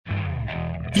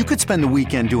You could spend the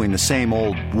weekend doing the same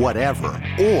old whatever,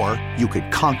 or you could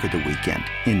conquer the weekend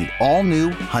in the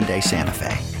all-new Hyundai Santa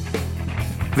Fe.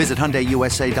 Visit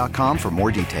HyundaiUSA.com for more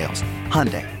details.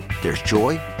 Hyundai, there's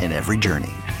joy in every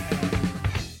journey.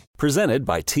 Presented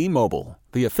by T-Mobile,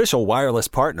 the official wireless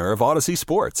partner of Odyssey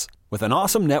Sports. With an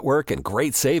awesome network and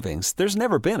great savings, there's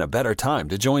never been a better time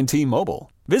to join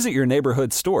T-Mobile. Visit your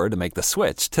neighborhood store to make the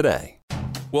switch today.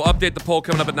 We'll update the poll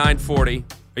coming up at 9:40.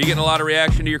 Are you getting a lot of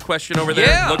reaction to your question over there?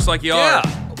 Yeah. Looks like you are.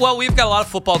 Well, we've got a lot of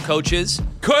football coaches.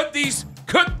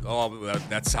 Oh,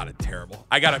 that sounded terrible.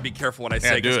 I got to be careful what I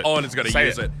say because Owen is going to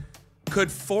use it.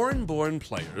 Could foreign-born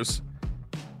players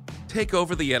take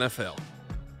over the NFL?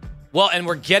 Well, and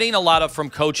we're getting a lot of from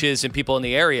coaches and people in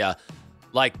the area.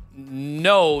 Like,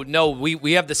 no,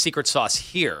 we have the secret sauce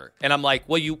here. And I'm like,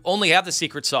 well, you only have the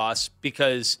secret sauce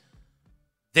because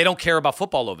they don't care about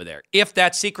football over there. If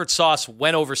that secret sauce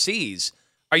went overseas,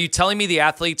 are you telling me the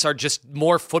athletes are just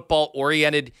more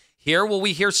football-oriented here? Well,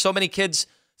 we hear so many kids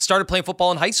started playing football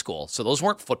in high school, so those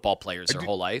weren't football players their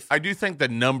whole life. I do think the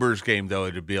numbers game, though,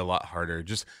 it would be a lot harder.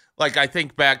 Just like I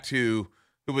think back to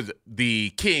it was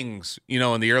the Kings,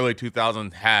 in the early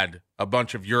 2000s had a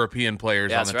bunch of European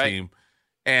players on the team.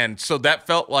 And so that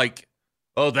felt like,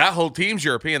 that whole team's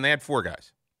European. They had 4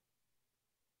 guys.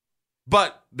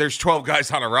 But there's 12 guys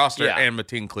on a roster, and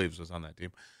Mateen Cleaves was on that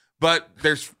team. But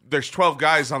there's 12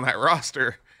 guys on that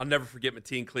roster. I'll never forget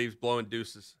Mateen Cleaves blowing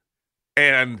deuces.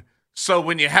 And so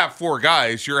when you have 4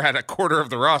 guys, you're at a quarter of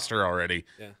the roster already.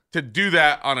 Yeah. To do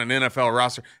that on an NFL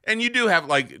roster. And you do have,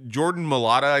 like, Jordan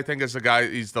Mailata, I think, is the guy.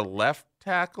 He's the left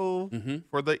tackle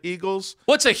for the Eagles.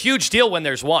 Well, it's a huge deal when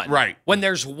there's one. Right. When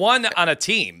there's one on a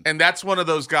team. And that's one of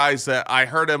those guys that I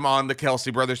heard him on the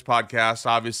Kelsey Brothers podcast.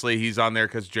 Obviously, he's on there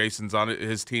because Jason's on it,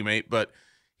 his teammate. But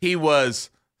he was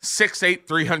 6'8",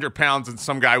 300 pounds, and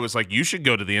some guy was like, you should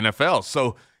go to the NFL.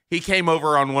 So he came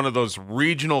over on one of those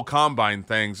regional combine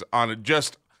things on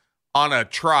a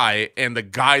try, and the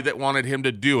guy that wanted him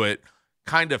to do it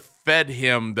kind of fed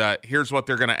him that here's what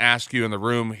they're going to ask you in the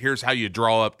room. Here's how you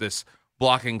draw up this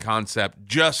blocking concept,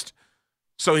 just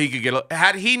so he could get.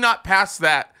 Had he not passed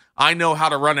that, I know how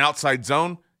to run outside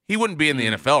zone, he wouldn't be in the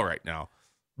NFL right now.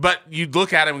 But you'd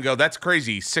look at him and go, that's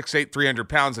crazy. He's 6'8", 300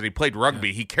 pounds, and he played rugby.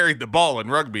 Yeah. He carried the ball in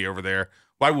rugby over there.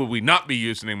 Why would we not be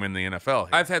using him in the NFL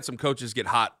here? I've had some coaches get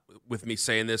hot with me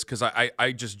saying this because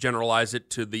I just generalize it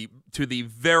to the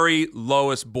very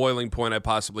lowest boiling point I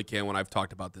possibly can when I've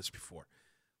talked about this before.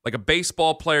 Like a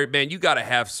baseball player, man, you got to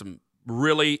have some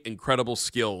really incredible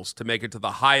skills to make it to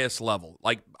the highest level,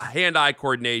 like hand-eye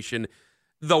coordination.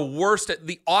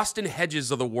 The Austin Hedges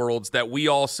of the worlds that we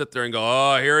all sit there and go,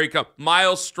 oh, here he comes.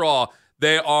 Miles Straw.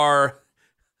 They are,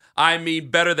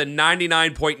 better than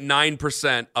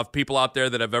 99.9% of people out there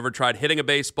that have ever tried hitting a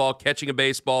baseball, catching a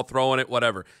baseball, throwing it,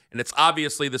 whatever. And it's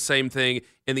obviously the same thing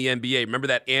in the NBA. Remember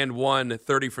that and one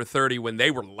 30 for 30 when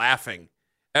they were laughing?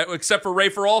 Except for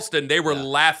Rafer Alston, they were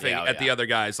laughing at the other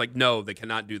guys. Like, no, they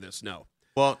cannot do this, no.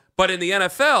 Well, but in the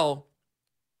NFL,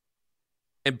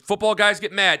 and football guys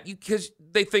get mad because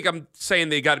they think I'm saying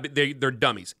they're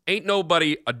dummies. Ain't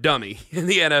nobody a dummy in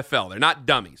the NFL. They're not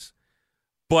dummies.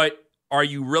 But are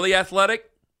you really athletic?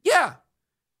 Yeah.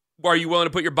 Are you willing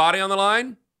to put your body on the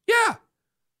line? Yeah.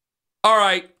 All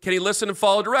right. Can he listen and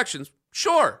follow directions?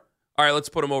 Sure. All right, let's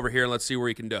put him over here and let's see where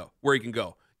he can go.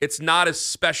 It's not as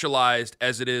specialized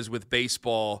as it is with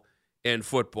baseball and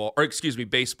football,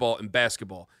 baseball and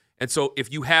basketball. And so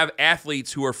if you have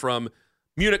athletes who are from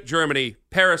Munich, Germany,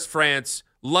 Paris, France,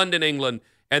 London, England,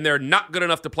 and they're not good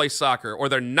enough to play soccer, or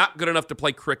they're not good enough to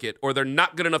play cricket, or they're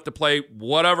not good enough to play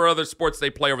whatever other sports they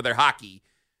play over there, hockey,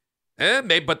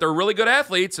 but they're really good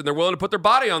athletes and they're willing to put their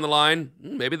body on the line,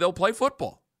 maybe they'll play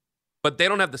football. But they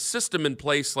don't have the system in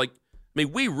place.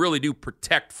 We really do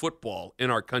protect football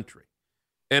in our country.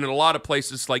 And in a lot of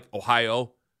places like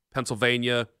Ohio,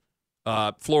 Pennsylvania,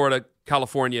 Florida,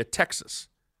 California, Texas,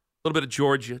 a little bit of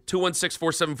Georgia.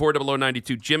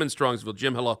 216-474-0092. Jim in Strongsville.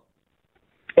 Jim, hello.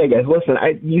 Hey guys, listen.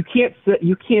 You can't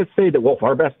say that. Well, if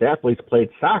our best athletes played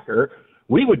soccer,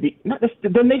 we would be.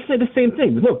 Then they say the same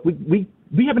thing. Look, we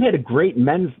haven't had a great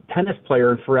men's tennis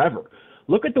player in forever.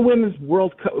 Look at the women's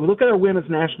World Cup. Look at our women's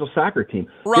national soccer team.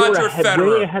 Roger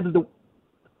Federer. Way ahead of the.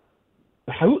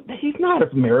 He's not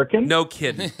American. No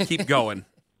kidding. Keep going.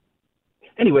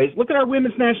 Anyways, look at our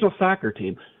women's national soccer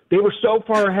team. They were so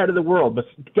far ahead of the world, but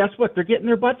guess what? They're getting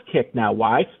their butts kicked now.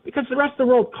 Why? Because the rest of the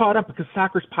world caught up because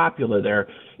soccer's popular there.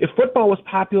 If football was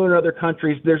popular in other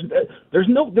countries, there is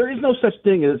no such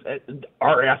thing as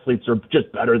our athletes are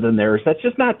just better than theirs. That's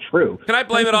just not true. Can I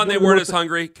blame it on they weren't as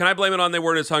hungry?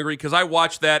 Because I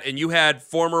watched that, and you had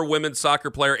former women's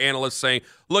soccer player analysts saying,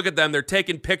 look at them, they're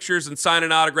taking pictures and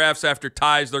signing autographs after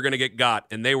ties they're going to get got,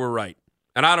 and they were right.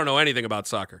 And I don't know anything about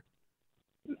soccer.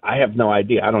 I have no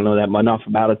idea. I don't know that enough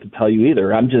about it to tell you either.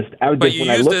 But you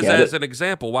used this as an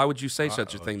example. Why would you say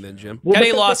such a thing then, Jim? Well,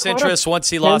 Kenny lost interest once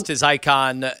he lost his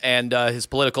icon and his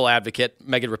political advocate,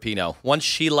 Megan Rapinoe. Once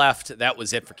she left, that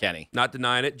was it for Kenny. Not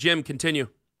denying it. Jim, continue.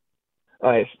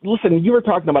 Listen, you were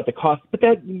talking about the cost, but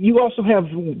that you also have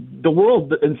the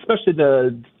world, especially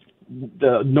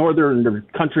the northern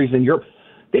countries in Europe.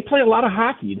 They play a lot of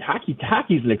hockey.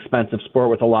 Hockey's an expensive sport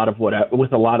with a lot of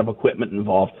equipment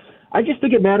involved. I just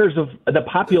think it matters of the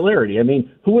popularity. I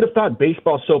mean, who would have thought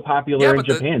baseball's so popular in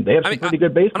Japan? They have some pretty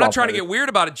good baseball I'm not trying players. to get weird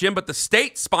about it, Jim, but the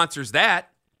state sponsors that.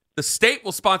 The state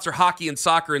will sponsor hockey and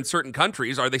soccer in certain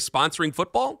countries. Are they sponsoring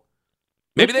football?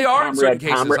 Maybe they are in certain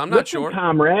cases. I'm not sure.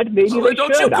 Comrade, maybe they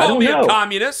don't should. You call me a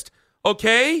communist,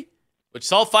 okay? Which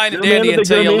is all fine and dandy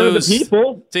until you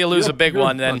lose a big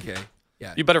one. Then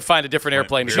you better find a different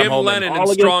airplane to come home. Jim Lennon in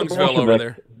Strongsville over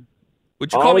there.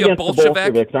 Would you call me a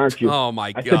Bolshevik? Aren't you? Oh,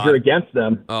 my God. I said you're against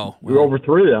them. Oh, well. You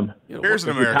overthrew them. Here's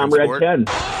an American Comrade sport. Ken.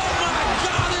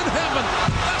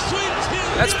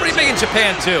 That's pretty big in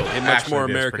Japan, too. And much more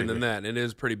American than that. It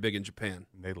is pretty big in Japan.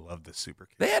 They love the Super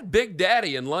King. They had Big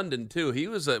Daddy in London, too. He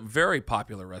was a very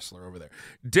popular wrestler over there.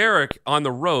 Derek on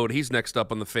the road. He's next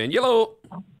up on the fan. Hello.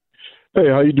 Hey,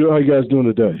 how you doing? How you guys doing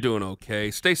today? Doing okay.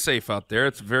 Stay safe out there.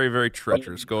 It's very, very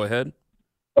treacherous. Go ahead.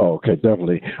 Oh, okay,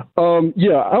 definitely. I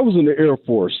was in the Air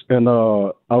Force, and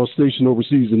I was stationed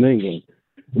overseas in England.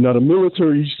 Now, the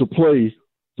military used to play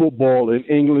football in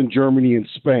England, Germany, and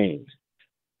Spain.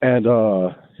 And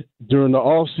during the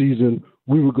off season,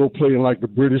 we would go play in like the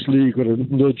British League or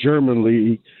the German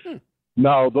League.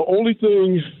 Now, the only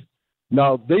thing,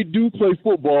 they do play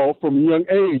football from a young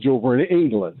age over in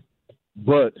England,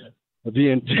 but the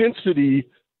intensity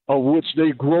of which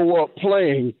they grow up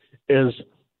playing is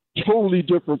totally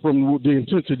different from the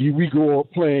intensity we grow up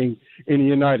playing in the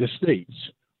United States.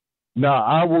 Now,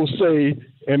 I will say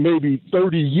in maybe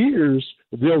 30 years,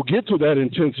 they'll get to that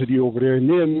intensity over there, and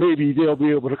then maybe they'll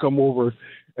be able to come over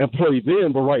and play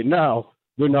then. But right now,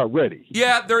 they're not ready.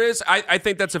 Yeah, there is. I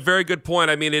think that's a very good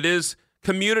point. I mean, it is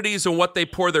communities and what they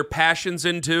pour their passions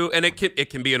into, and it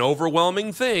can be an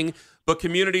overwhelming thing, but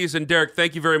communities, and Derek,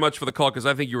 thank you very much for the call because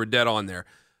I think you were dead on there.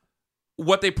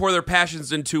 What they pour their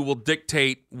passions into will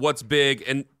dictate what's big.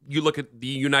 And you look at the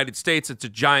United States, it's a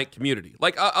giant community.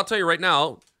 Like, I'll tell you right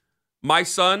now, my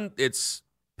son, it's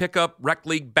pickup rec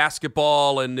league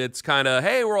basketball, and it's kind of,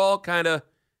 hey, we're all kind of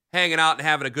hanging out and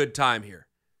having a good time here.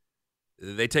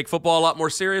 They take football a lot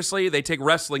more seriously. They take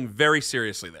wrestling very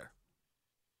seriously there.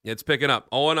 It's picking up.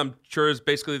 Owen, I'm sure, is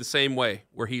basically the same way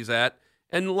where he's at.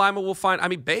 And Lima will find,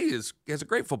 Bay has a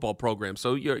great football program,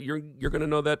 so you're going to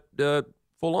know that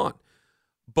full on.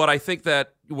 But I think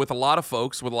that with a lot of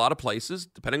folks, with a lot of places,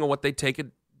 depending on what they take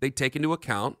into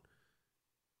account,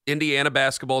 Indiana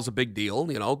basketball is a big deal.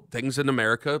 You know, things in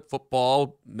America,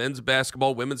 football, men's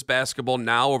basketball, women's basketball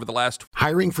now over the last.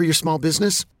 Hiring for your small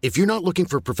business? If you're not looking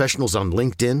for professionals on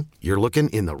LinkedIn, you're looking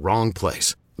in the wrong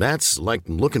place. That's like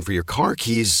looking for your car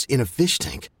keys in a fish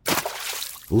tank.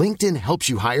 LinkedIn helps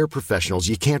you hire professionals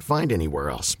you can't find anywhere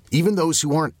else, even those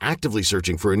who aren't actively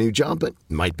searching for a new job but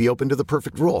might be open to the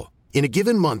perfect role. In a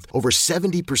given month, over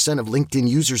 70% of LinkedIn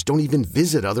users don't even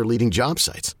visit other leading job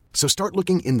sites. So start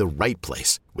looking in the right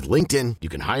place. With LinkedIn, you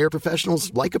can hire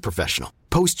professionals like a professional.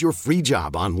 Post your free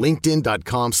job on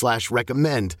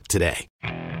linkedin.com/recommend today.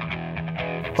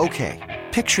 Okay,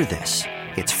 picture this.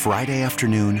 It's Friday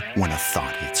afternoon when a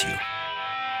thought hits you.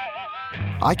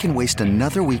 I can waste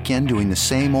another weekend doing the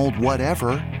same old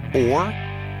whatever, or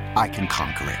I can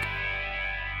conquer it.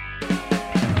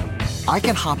 I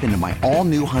can hop into my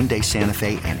all-new Hyundai Santa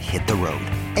Fe and hit the road.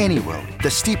 Any road.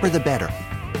 The steeper, the better.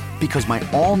 Because my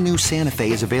all-new Santa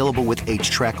Fe is available with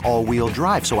H-Track all-wheel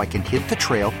drive, so I can hit the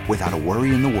trail without a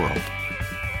worry in the world.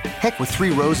 Heck, with 3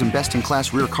 rows and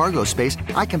best-in-class rear cargo space,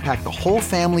 I can pack the whole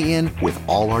family in with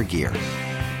all our gear.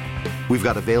 We've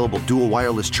got available dual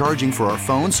wireless charging for our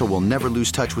phones, so we'll never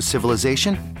lose touch with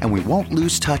civilization, and we won't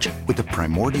lose touch with the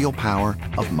primordial power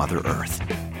of Mother Earth.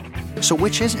 So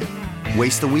which is it?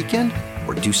 Waste the weekend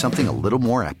or do something a little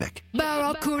more epic?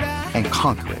 And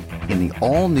conquer it in the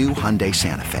all-new Hyundai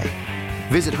Santa Fe.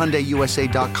 Visit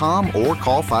HyundaiUSA.com or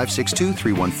call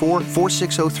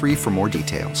 562-314-4603 for more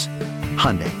details.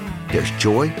 Hyundai, there's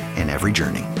joy in every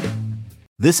journey.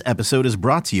 This episode is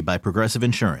brought to you by Progressive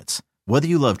Insurance. Whether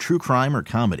you love true crime or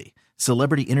comedy,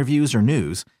 celebrity interviews or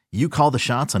news, you call the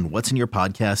shots on what's in your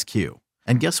podcast queue.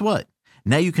 And guess what?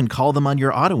 Now you can call them on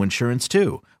your auto insurance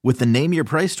too with the Name Your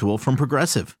Price tool from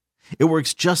Progressive. It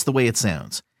works just the way it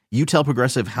sounds. You tell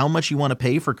Progressive how much you want to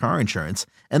pay for car insurance,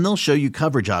 and they'll show you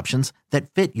coverage options that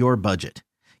fit your budget.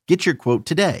 Get your quote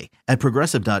today at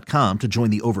Progressive.com to join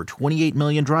the over 28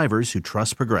 million drivers who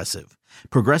trust Progressive.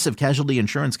 Progressive Casualty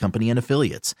Insurance Company and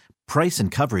Affiliates. Price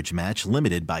and coverage match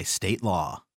limited by state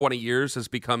law. 20 years has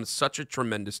become such a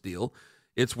tremendous deal.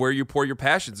 It's where you pour your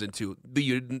passions into.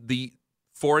 The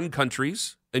foreign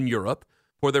countries in Europe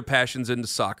pour their passions into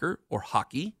soccer or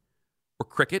hockey or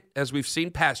cricket, as we've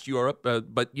seen past Europe,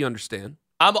 but you understand.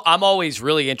 I'm always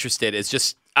really interested. It's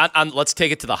just, let's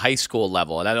take it to the high school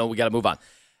level, and I know we got to move on.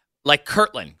 Like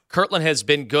Kirtland. Kirtland has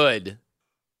been good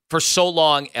for so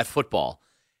long at football,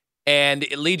 and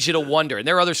it leads you to wonder. And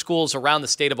there are other schools around the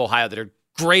state of Ohio that are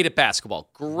great at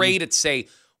basketball, great at, say,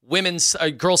 women's,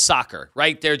 girls soccer,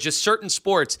 right? They're just certain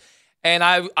sports. And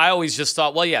I always just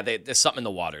thought, well, yeah, there's something in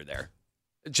the water there.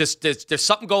 Just there's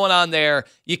something going on there.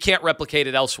 You can't replicate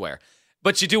it elsewhere.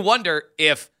 But you do wonder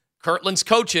if Kirtland's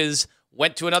coaches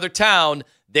went to another town,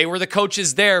 they were the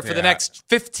coaches there for the next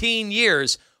 15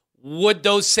 years. Would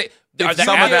those say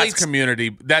some of that's community?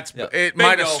 It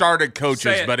might have started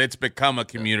coaches, it. but it's become a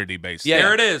community-based. Yeah,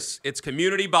 there it is. It's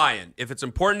community buy-in. If it's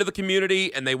important to the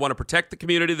community and they want to protect the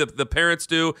community, the parents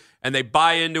do, and they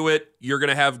buy into it, you're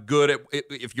going to have good.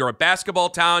 If you're a basketball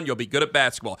town, you'll be good at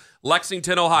basketball.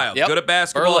 Lexington, Ohio, good at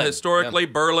basketball historically.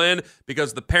 Berlin,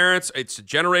 because the parents, it's a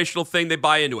generational thing. They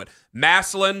buy into it.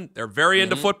 Massillon, they're very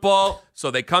into football,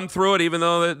 so they come through it, even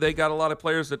though they got a lot of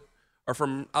players that are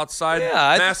from outside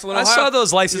Massillon, Ohio. I saw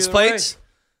those license plates.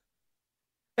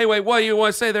 Hey, wait, what do you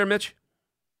want to say there, Mitch?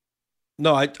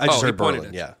 No, I just heard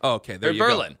Berlin. Yeah. Oh, okay, there you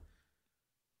Berlin. Go.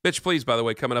 Mitch, please, by the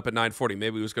way, coming up at 9:40.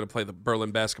 Maybe he was going to play the Berlin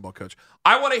basketball coach.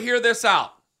 I want to hear this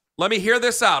out. Let me hear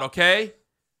this out, okay?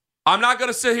 I'm not going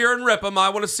to sit here and rip him. I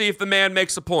want to see if the man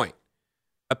makes a point.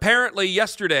 Apparently,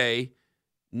 yesterday,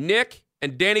 Nick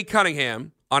and Danny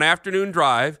Cunningham on Afternoon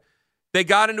Drive, they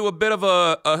got into a bit of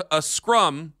a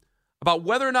scrum about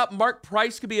whether or not Mark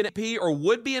Price could be an MVP or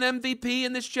would be an MVP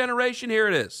in this generation. Here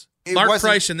it is. Mark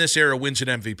Price in this era wins an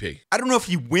MVP. I don't know if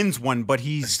he wins one, but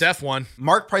Steph won.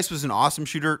 Mark Price was an awesome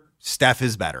shooter. Steph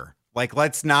is better. Like,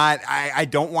 let's not, I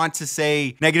don't want to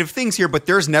say negative things here, but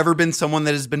there's never been someone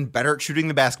that has been better at shooting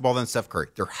the basketball than Steph Curry.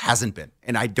 There hasn't been.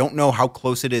 And I don't know how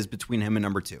close it is between him and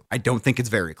number two. I don't think it's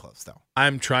very close, though.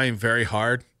 I'm trying very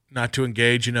hard not to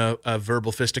engage in a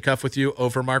verbal fisticuff with you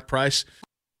over Mark Price.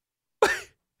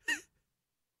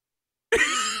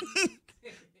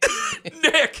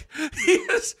 Nick,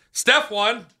 Steph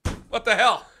won. What the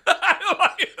hell?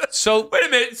 So wait a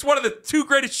minute. It's one of the two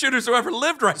greatest shooters who ever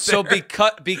lived right there. So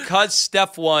because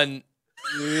Steph won,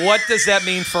 what does that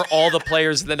mean for all the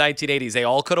players in the 1980s? They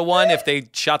all could have won if they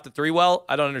shot the three well?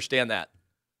 I don't understand that.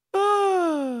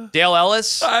 Dale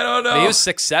Ellis? I don't know. He was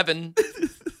 6'7".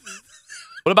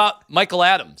 What about Michael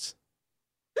Adams?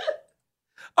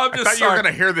 I thought you were going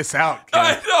to hear this out, Ken.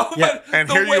 I know. Yeah.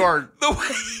 And here you are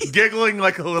giggling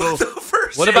like a little.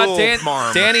 What about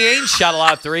Danny Ainge? Shot a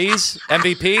lot of threes.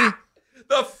 MVP.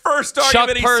 The first argument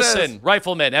Chuck he Person, says.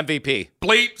 Rifleman, MVP.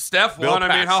 Bleep, Steph won.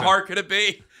 I mean, how hard could it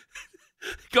be?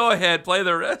 Go ahead, play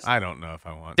the rest. I don't know if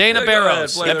I want. Dana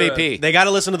Barros, MVP. They got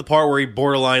to listen to the part where he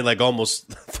borderline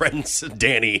almost threatens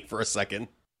Danny for a second.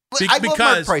 I love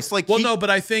Mark Price. No, but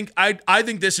I think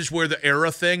this is where the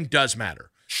era thing does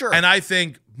matter. Sure. And I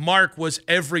think Mark was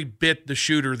every bit the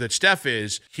shooter that Steph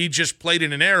is. He just played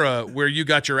in an era where you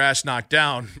got your ass knocked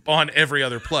down on every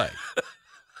other play.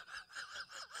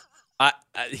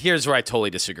 Here's where I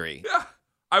totally disagree. Yeah,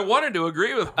 I wanted to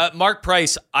agree with Mark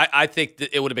Price. I think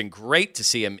that it would have been great to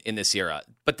see him in this era.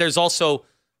 But there's also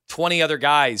 20 other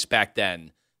guys back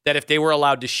then that if they were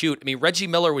allowed to shoot, I mean, Reggie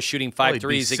Miller was shooting 5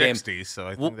 threes a game. 60, so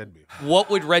I think that'd be. What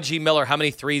would Reggie Miller, how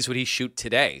many threes would he shoot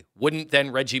today? Wouldn't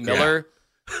then Reggie Miller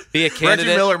be a candidate?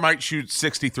 Reggie Miller might shoot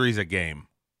 63s a game.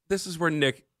 This is where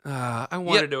Nick, I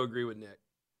wanted to agree with Nick.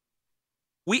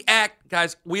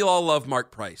 Guys, we all love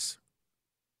Mark Price.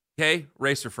 Okay?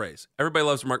 Racer phrase. Everybody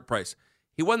loves Mark Price.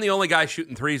 He wasn't the only guy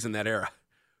shooting threes in that era.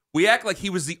 We act like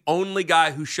he was the only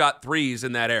guy who shot threes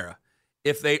in that era.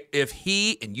 If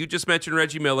he, and you just mentioned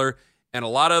Reggie Miller, and a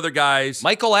lot of other guys,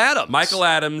 Michael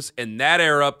Adams in that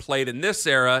era played in this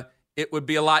era, it would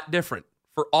be a lot different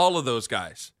for all of those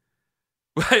guys.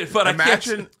 But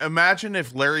imagine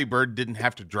if Larry Bird didn't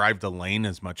have to drive the lane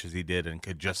as much as he did and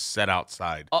could just set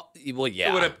outside. Well, yeah.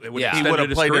 He would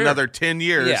have played another 10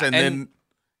 years, and then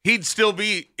he'd still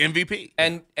be MVP.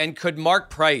 And could Mark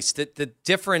Price, the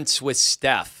difference with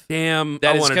Steph,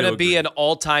 that is going to be an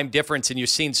all-time difference, and you're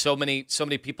seeing so many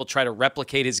people try to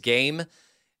replicate his game,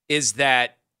 is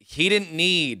that he didn't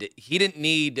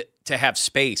need to have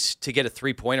space to get a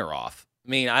three-pointer off. I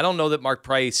mean, I don't know that Mark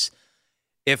Price,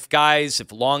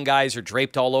 if long guys are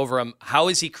draped all over him, how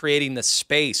is he creating the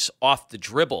space off the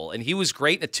dribble? And he was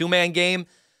great in a two-man game.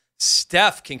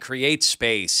 Steph can create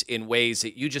space in ways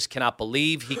that you just cannot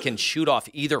believe. He can shoot off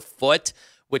either foot,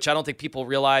 which I don't think people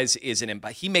realize is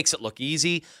he makes it look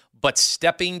easy, but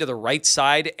stepping to the right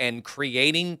side and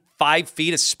creating 5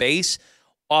 feet of space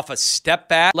off a step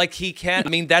back like he can, I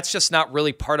mean, that's just not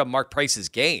really part of Mark Price's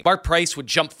game. Mark Price would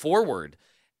jump forward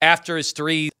after his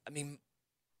three. I mean,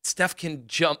 Steph can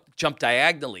jump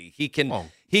diagonally. He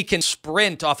can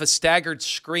sprint off a staggered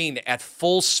screen at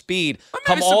full speed,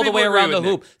 come all the way around the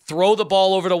hoop, throw the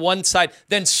ball over to one side,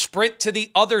 then sprint to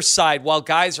the other side while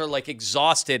guys are like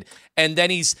exhausted, and then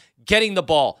he's getting the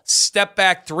ball, step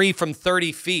back three from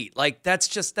 30 feet. Like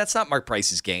that's not Mark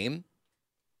Price's game.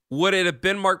 Would it have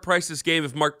been Mark Price's game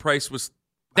if Mark Price was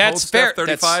That's fair.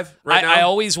 35 right now? I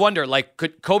always wonder,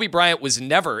 Kobe Bryant was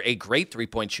never a great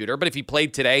three-point shooter, but if he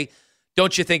played today,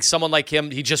 don't you think someone like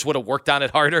him, he just would have worked on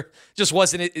it harder? Just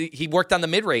wasn't it? He worked on the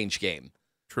mid-range game.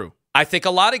 True. I think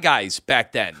a lot of guys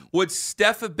back then. Would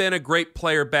Steph have been a great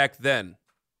player back then?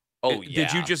 Oh, yeah.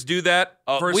 Did you just do that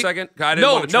for a second? I didn't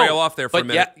want to trail off there for a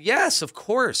minute. Yes, of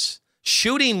course.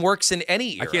 Shooting works in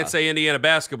any era. I can't say Indiana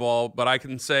basketball, but I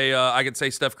can say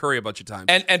Steph Curry a bunch of times.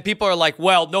 And people are like,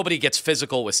 well, nobody gets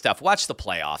physical with Steph. Watch the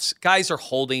playoffs. Guys are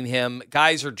holding him.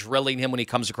 Guys are drilling him when he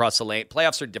comes across the lane.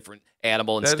 Playoffs are a different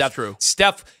animal. And That's true.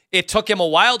 Steph, it took him a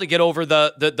while to get over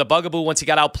the bugaboo once he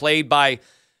got outplayed by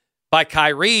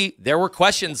Kyrie. There were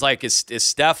questions like, is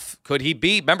Steph, could he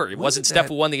be? Remember, it wasn't Steph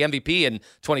who won the MVP in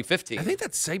 2015. I think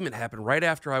that segment happened right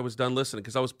after I was done listening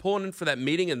because I was pulling in for that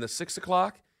meeting in the 6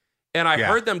 o'clock. And I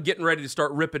heard them getting ready to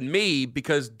start ripping me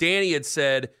because Danny had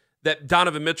said that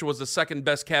Donovan Mitchell was the second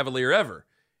best Cavalier ever.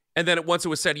 And then once it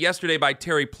was said yesterday by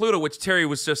Terry Pluto, which Terry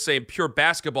was just saying pure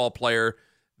basketball player,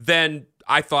 then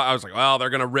I was like, well, they're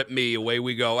going to rip me. Away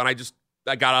we go. And I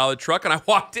got out of the truck and I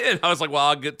walked in. I was like, well,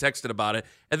 I'll get texted about it.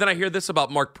 And then I hear this about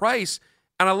Mark Price,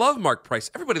 and I love Mark Price.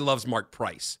 Everybody loves Mark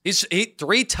Price. He's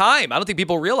 3-time. I don't think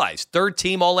people realize.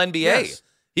 3rd-team All-NBA. Yes.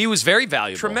 He was very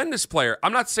valuable. Tremendous player.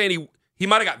 I'm not saying he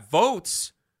might have got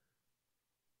votes.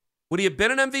 Would he have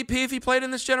been an MVP if he played in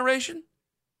this generation?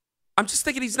 I'm just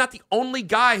thinking he's not the only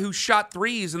guy who shot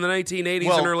threes in the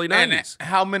 1980s and early 90s. And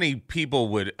how many people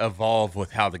would evolve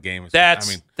with how the game is?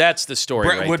 That's the story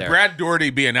right would there. Would Brad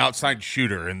Daugherty be an outside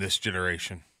shooter in this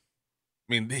generation?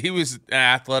 I mean, he was an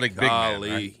athletic big man.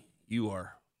 Right? You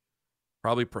are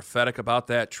probably prophetic about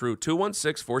that. True.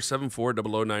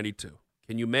 216-474-0092.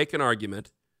 Can you make an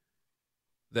argument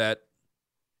that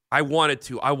I wanted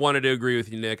to agree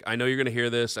with you, Nick. I know you're going to hear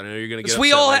this. I know you're going to get upset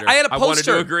later. I had a poster. I wanted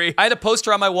to agree. I had a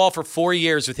poster on my wall for 4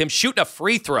 years with him shooting a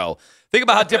free throw. Think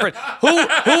about how different. Who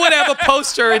would have a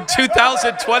poster in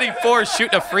 2024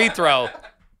 shooting a free throw?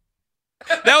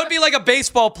 That would be like a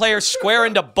baseball player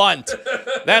squaring to bunt.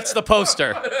 That's the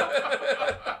poster.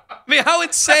 I mean, how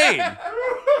insane.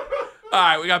 All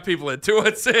right, we got people in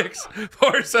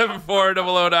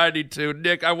 216-474-0092.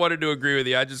 Nick, I wanted to agree with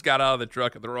you. I just got out of the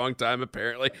truck at the wrong time,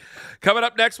 apparently. Coming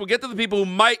up next, we'll get to the people who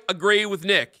might agree with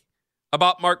Nick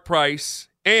about Mark Price.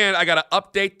 And I got to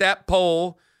update that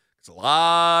poll because a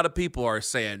lot of people are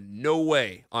saying no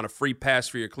way on a free pass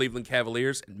for your Cleveland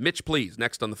Cavaliers. And Mitch, please,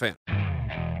 next on The Fan.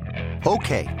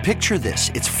 Okay, picture this.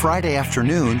 It's Friday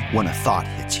afternoon when a thought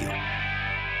hits you.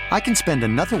 I can spend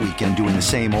another weekend doing the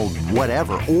same old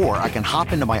whatever, or I can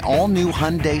hop into my all-new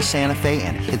Hyundai Santa Fe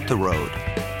and hit the road.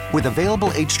 With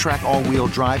available H-Track all-wheel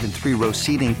drive and 3-row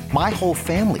seating, my whole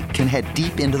family can head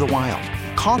deep into the wild.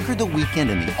 Conquer the weekend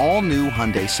in the all-new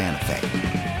Hyundai Santa Fe.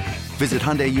 Visit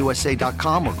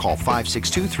HyundaiUSA.com or call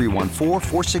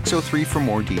 562-314-4603 for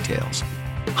more details.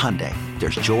 Hyundai,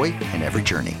 there's joy in every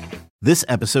journey. This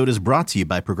episode is brought to you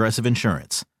by Progressive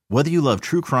Insurance. Whether you love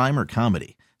true crime or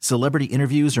comedy, celebrity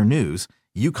interviews or news,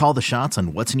 you call the shots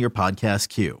on what's in your podcast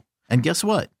queue. And guess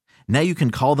what? Now you can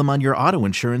call them on your auto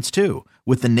insurance too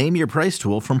with the Name Your Price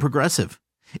tool from Progressive.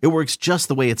 It works just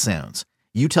the way it sounds.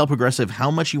 You tell Progressive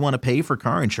how much you want to pay for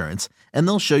car insurance, and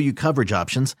they'll show you coverage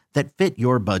options that fit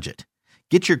your budget.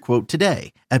 Get your quote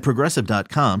today at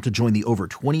Progressive.com to join the over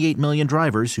 28 million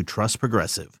drivers who trust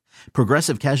Progressive.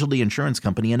 Progressive Casualty Insurance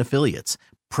Company and Affiliates.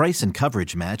 Price and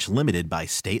coverage match limited by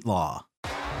state law.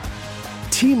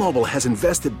 T-Mobile has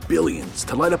invested billions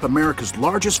to light up America's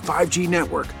largest 5G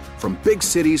network, from big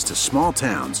cities to small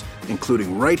towns,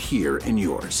 including right here in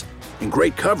yours. And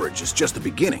great coverage is just the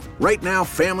beginning. Right now,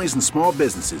 families and small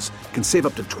businesses can save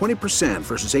up to 20%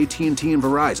 versus AT&T and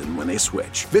Verizon when they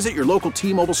switch. Visit your local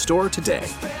T-Mobile store today.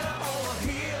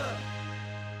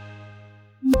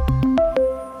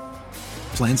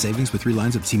 Plan savings with 3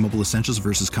 lines of T-Mobile Essentials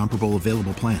versus comparable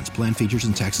available plans. Plan features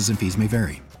and taxes and fees may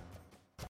vary.